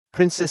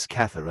Princess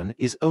Catherine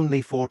is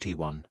only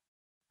 41.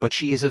 But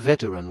she is a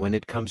veteran when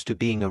it comes to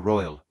being a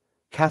royal.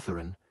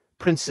 Catherine,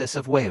 Princess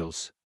of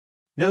Wales,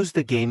 knows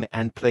the game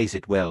and plays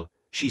it well.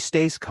 She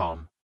stays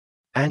calm.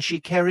 And she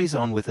carries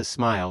on with a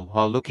smile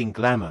while looking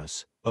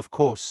glamorous, of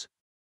course,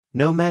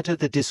 no matter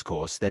the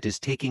discourse that is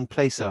taking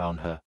place around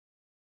her.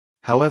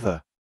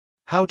 However,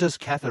 how does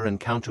Catherine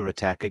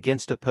counterattack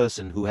against a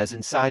person who has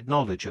inside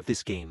knowledge of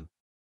this game?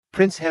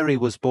 Prince Harry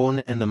was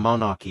born in the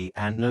monarchy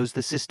and knows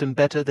the system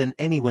better than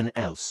anyone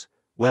else.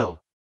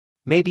 Well,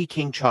 maybe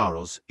King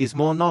Charles is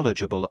more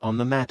knowledgeable on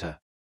the matter.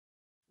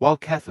 While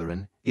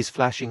Catherine is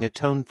flashing a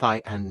toned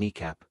thigh and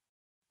kneecap,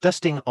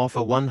 dusting off a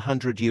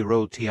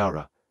 100-year-old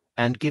tiara,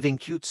 and giving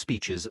cute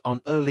speeches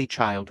on early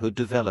childhood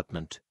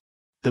development,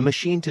 the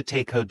machine to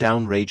take her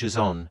down rages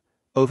on.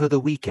 Over the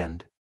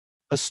weekend,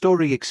 a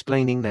story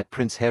explaining that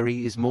Prince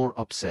Harry is more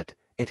upset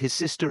at his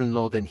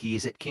sister-in-law than he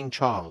is at King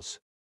Charles.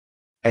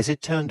 As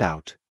it turned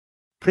out,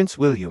 Prince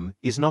William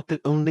is not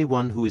the only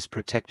one who is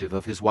protective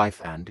of his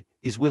wife and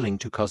is willing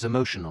to cause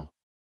emotional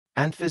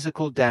and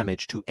physical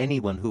damage to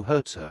anyone who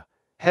hurts her.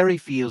 Harry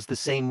feels the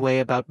same way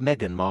about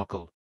Meghan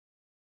Markle.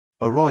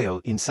 A royal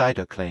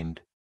insider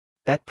claimed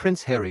that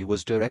Prince Harry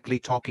was directly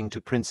talking to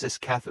Princess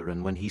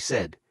Catherine when he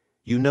said,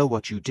 "You know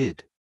what you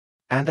did.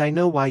 And I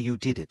know why you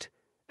did it.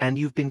 And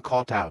you've been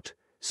caught out,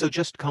 so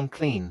just come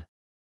clean."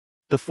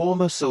 The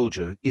former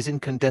soldier is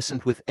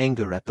incandescent with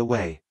anger at the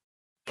way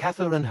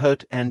Catherine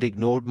hurt and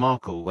ignored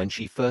Markle when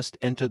she first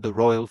entered the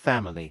royal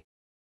family.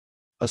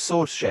 A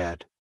source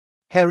shared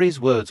Harry's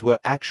words were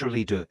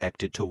actually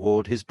directed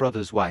toward his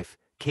brother's wife,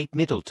 Kate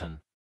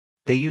Middleton.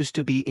 They used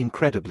to be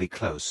incredibly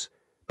close,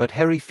 but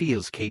Harry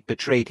feels Kate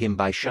betrayed him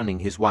by shunning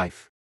his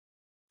wife.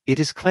 It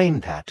is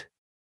claimed that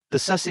the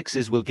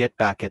Sussexes will get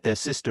back at their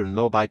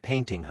sister-in-law by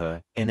painting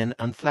her in an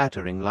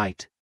unflattering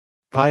light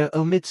via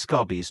Omid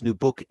Scobie's new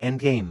book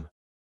Endgame.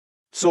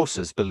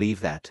 Sources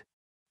believe that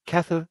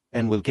Catherine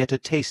will get a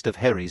taste of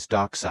Harry's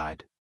dark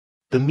side.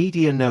 The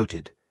media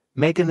noted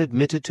Meghan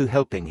admitted to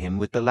helping him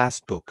with the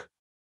last book,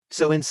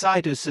 so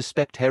insiders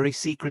suspect Harry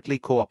secretly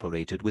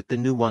cooperated with the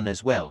new one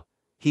as well.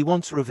 He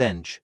wants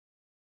revenge.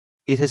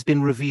 It has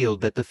been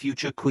revealed that the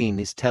future queen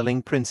is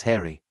telling Prince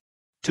Harry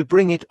to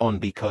bring it on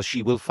because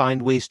she will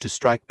find ways to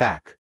strike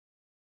back.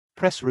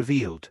 Press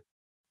revealed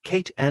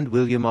Kate and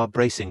William are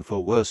bracing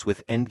for worse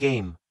with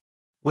Endgame,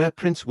 where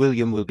Prince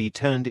William will be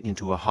turned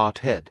into a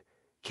hothead.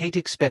 Kate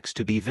expects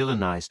to be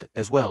villainized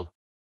as well.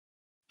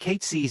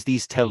 Kate sees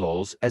these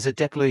tell-alls as a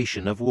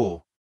declaration of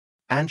war,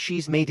 and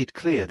she's made it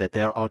clear that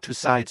there are two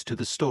sides to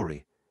the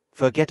story.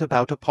 Forget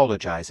about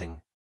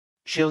apologizing.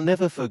 She'll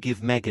never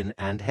forgive Meghan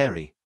and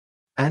Harry.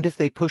 And if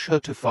they push her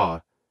too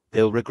far,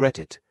 they'll regret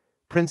it.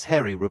 Prince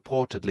Harry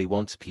reportedly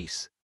wants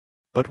peace.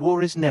 But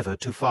war is never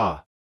too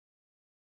far.